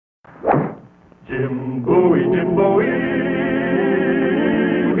Jim Bowie,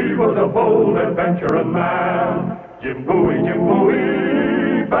 he was a bold adventuring man. Jim Bowie,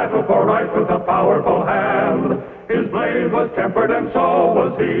 battled for right with a powerful hand. His blade was tempered and so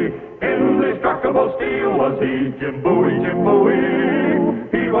was he. Indestructible steel was he. Jim Bowie,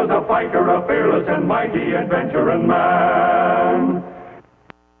 he was a fighter, a fearless and mighty adventuring man.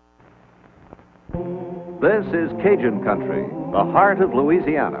 This is Cajun country, the heart of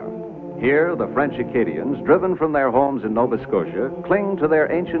Louisiana. Here, the French Acadians, driven from their homes in Nova Scotia, cling to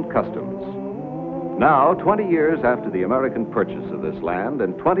their ancient customs. Now, 20 years after the American purchase of this land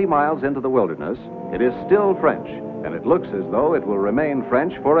and 20 miles into the wilderness, it is still French, and it looks as though it will remain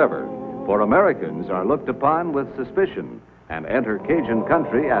French forever. For Americans are looked upon with suspicion and enter Cajun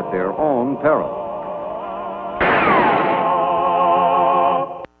country at their own peril.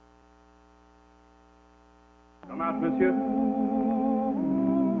 Come out, monsieur.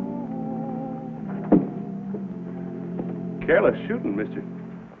 Careless shooting, mister.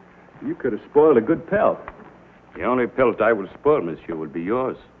 You could have spoiled a good pelt. The only pelt I will spoil, monsieur, will be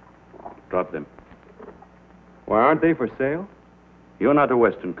yours. Drop them. Why, aren't they for sale? You're not a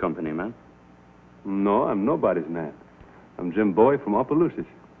Western company man. No, I'm nobody's man. I'm Jim Bowie from Opelousas.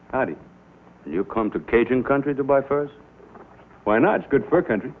 Howdy. You come to Cajun country to buy furs? Why not? It's good fur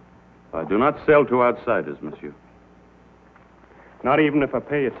country. I do not sell to outsiders, monsieur. Not even if I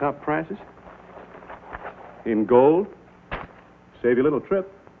pay you top prices? In gold? Save you a little trip.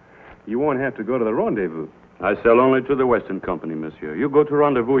 You won't have to go to the rendezvous. I sell only to the Western company, monsieur. You go to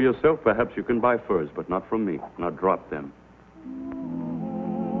rendezvous yourself, perhaps you can buy furs, but not from me. Now drop them.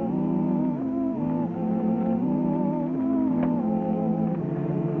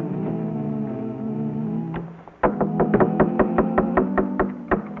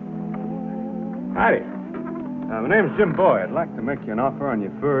 Howdy. My name's Jim Bowie. I'd like to make you an offer on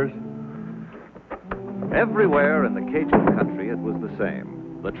your furs. Everywhere in the Cajun country, it was the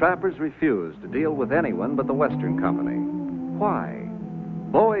same. The trappers refused to deal with anyone but the Western company. Why?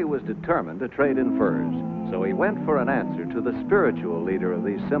 Bowie was determined to trade in furs, so he went for an answer to the spiritual leader of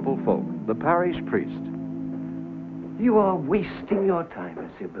these simple folk, the parish priest. You are wasting your time,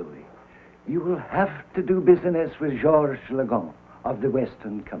 Monsieur Bowie. You will have to do business with Georges Legon of the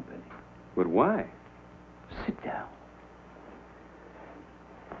Western Company. But why? Sit down.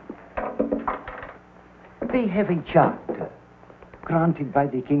 They have a charter granted by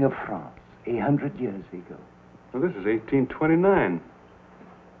the King of France 100 years ago. Well, this is 1829.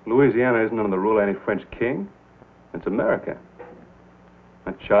 Louisiana isn't under the rule of any French king. It's America.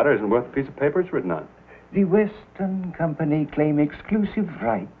 That charter isn't worth the piece of paper it's written on. The Western Company claim exclusive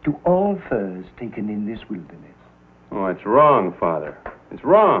right to all furs taken in this wilderness. Oh, it's wrong, Father. It's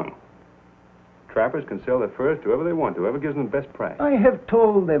wrong. Trappers can sell their furs to whoever they want, to whoever gives them the best price. I have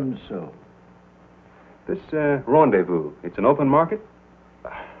told them so. This rendezvous, it's an open market?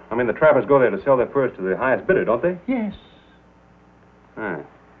 I mean, the trappers go there to sell their furs to the highest bidder, don't they? Yes. Ah.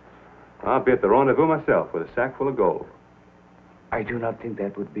 I'll be at the rendezvous myself with a sack full of gold. I do not think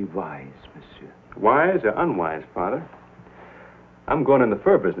that would be wise, monsieur. Wise or unwise, Father? I'm going in the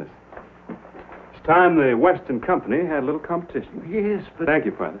fur business. It's time the Western Company had a little competition. Yes, but... Thank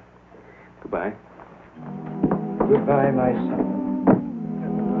you, Father. Goodbye. Goodbye, my son.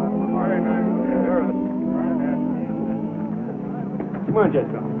 Come on,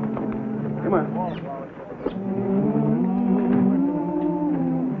 Jessica. Come on.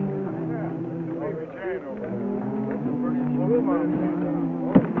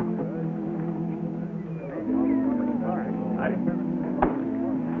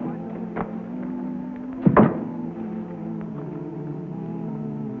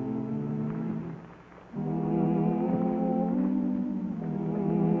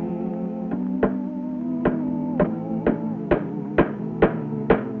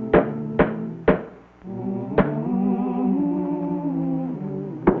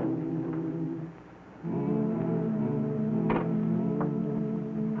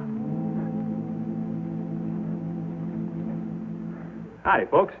 Howdy,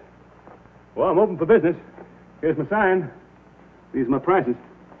 folks. Well, I'm open for business. Here's my sign. These are my prices.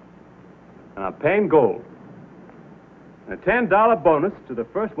 And I'm paying gold. And a $10 bonus to the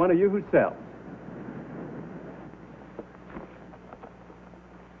first one of you who sells.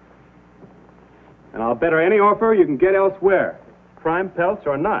 And I'll bet her any offer you can get elsewhere, prime pelts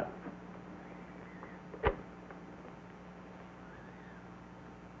or not.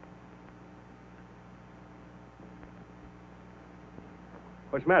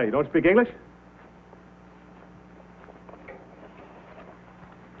 What's the matter? You don't speak English?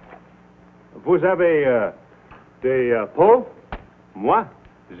 Vous avez des peaux? Moi,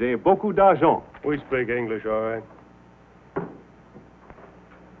 j'ai beaucoup d'argent. We speak English, all right.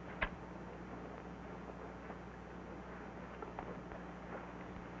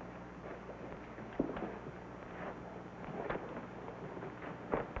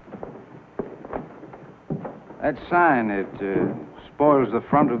 That sign, it spoils the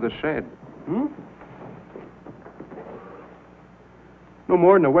front of the shed. Hmm? No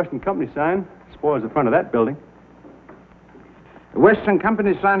more than the Western Company sign spoils the front of that building. The Western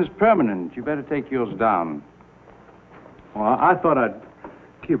Company sign is permanent. You better take yours down. Well, I thought I'd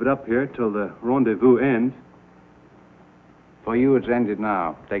keep it up here till the rendezvous ends. For you, it's ended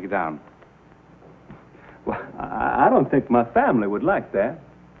now. Take it down. Well, I don't think my family would like that.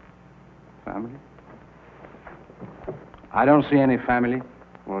 Family? I don't see any family.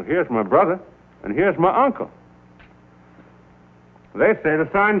 Well, here's my brother, and here's my uncle. They say the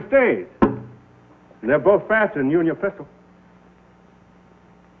sign stays. And they're both faster than you and your pistol.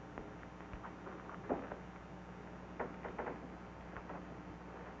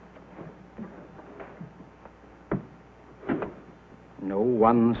 No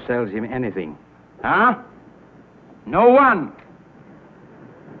one sells him anything. Huh? No one!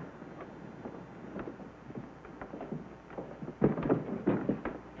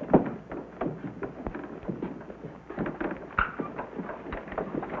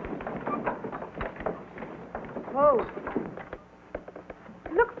 Oh.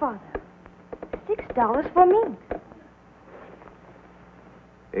 Look, Father. $6 for me.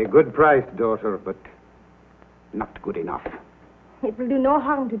 A good price, daughter, but not good enough. It will do no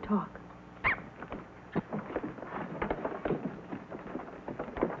harm to talk.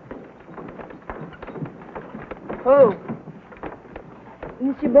 Oh.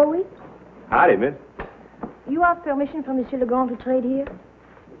 Monsieur Bowie, Howdy, miss. you have permission from Monsieur Legrand to trade here?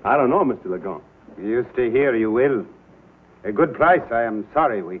 I don't know, Mr. Legon. You stay here, you will. A good price, I am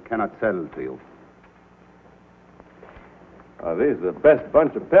sorry we cannot sell to you. These are the best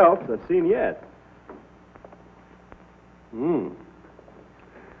bunch of pelts I've seen yet.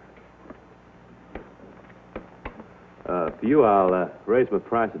 For you, I'll raise my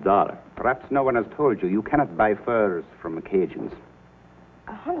price $1. Perhaps no one has told you, you cannot buy furs from Cajuns.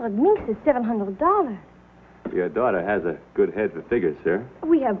 100 minks is $700. Your daughter has a good head for figures, sir.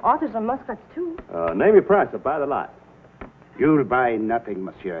 We have otters and muskrats, too. Name your price. I'll buy the lot. You'll buy nothing,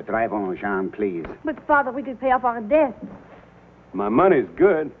 monsieur. Drive on, Jean, please. But, Father, we could pay off our debts. My money's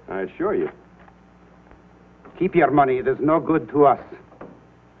good, I assure you. Keep your money. It is no good to us.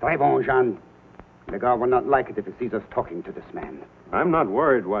 Drive on, Jean. Legar will not like it if he sees us talking to this man. I'm not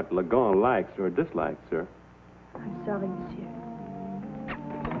worried what Legon likes or dislikes, sir. I'm sorry, monsieur.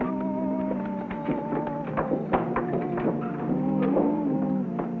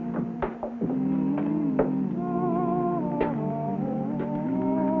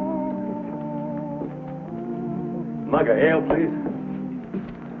 Mug of ale, please.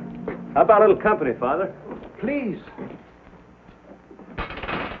 How about a little company, Father? Please.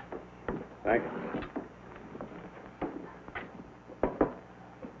 Thank you.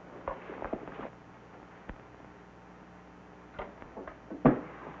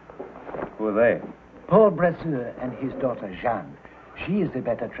 Who are they? Paul Brasseur and his daughter Jeanne. She is a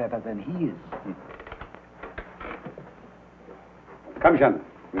better trapper than he is. Come, Jean.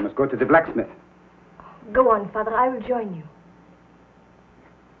 We must go to the blacksmith. Go on, Father. I will join you.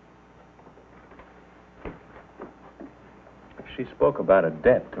 She spoke about a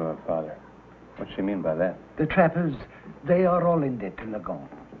debt to her father. What's she mean by that? The trappers, they are all in debt to Legon.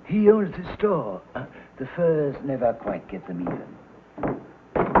 He owns the store. The furs never quite get them even.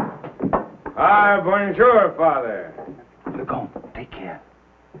 Ah, bonjour, Father. Legon, take care.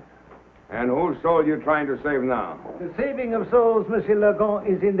 And whose soul you trying to save now? The saving of souls, Monsieur Legon,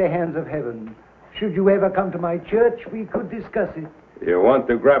 is in the hands of heaven. Should you ever come to my church, we could discuss it. You want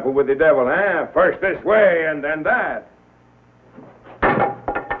to grapple with the devil, eh? First this way and then that.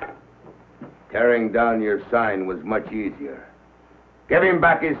 Tearing down your sign was much easier. Give him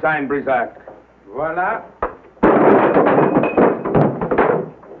back his sign, Brisac. Voila.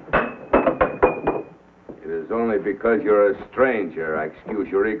 It is only because you're a stranger I excuse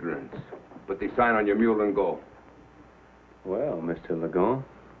your ignorance. Put the sign on your mule and go. Well, Mr. Legon,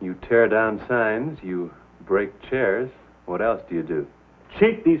 you tear down signs, you break chairs. What else do you do?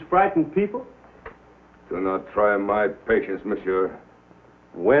 Cheat these frightened people? Do not try my patience, monsieur.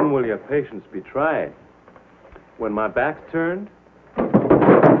 When will your patience be tried? When my back's turned?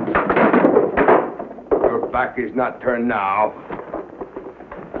 Your back is not turned now.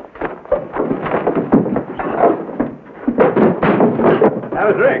 Have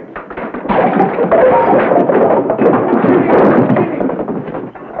a drink.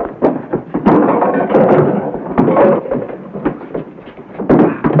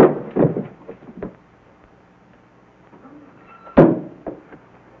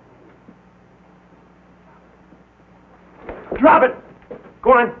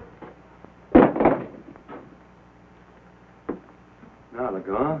 Go on. Now,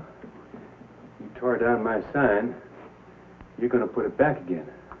 Legon, you tore down my sign. You're going to put it back again.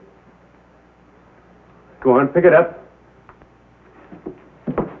 Go on, pick it up.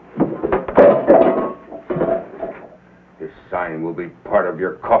 This sign will be part of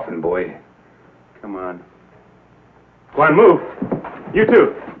your coffin, boy. Come on. Go on, move. You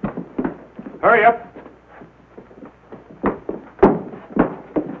too. Hurry up.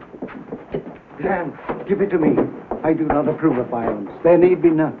 Jean, give it to me. I do not approve of violence. There need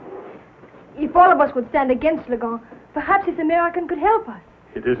be none. If all of us would stand against Legon, perhaps this American could help us.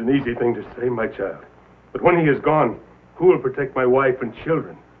 It is an easy thing to say, my child. But when he is gone, who will protect my wife and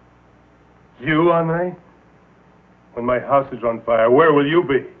children? You, Henri? When my house is on fire, where will you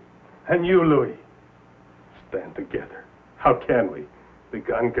be? And you, Louis? Stand together. How can we? The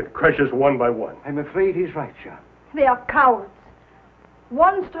gun can crush us one by one. I'm afraid he's right, Jean. They are cowards.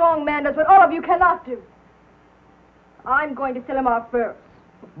 One strong man does what all of you cannot do. I'm going to sell him out first.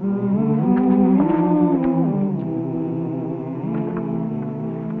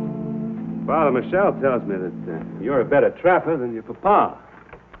 Father Michel tells me that you're a better trapper than your papa.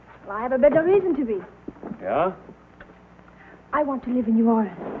 Well, I have a better reason to be. Yeah? I want to live in New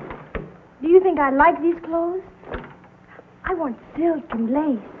Orleans. Do you think I like these clothes? I want silk and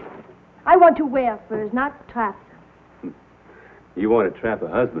lace. I want to wear furs, not trap them. You want to trap a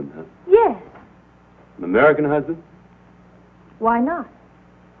husband, huh? Yes. An American husband? Why not?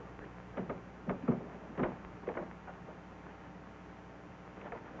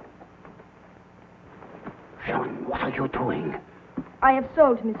 Jean, what are you doing? I have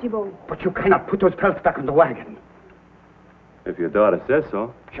sold to Monsieur Bowie. But you cannot put those pelts back on the wagon. If your daughter says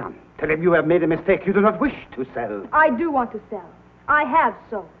so. Jean, tell him you have made a mistake. You do not wish to sell. I do want to sell. I have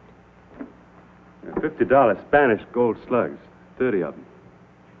sold. $50 Spanish gold slugs. 30 of them.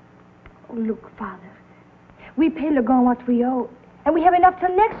 Oh, look, Father. We pay Legon what we owe, and we have enough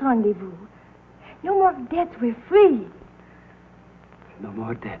till next rendezvous. No more debts. We're free. No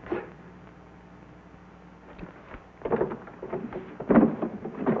more debts.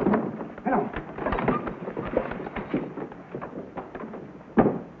 Hello.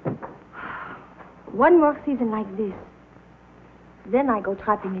 One more season like this. Then I go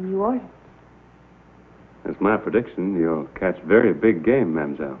trapping in New Orleans. That's my prediction. You'll catch very big game,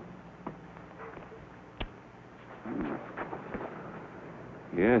 mademoiselle.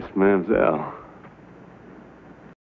 Yes, mademoiselle.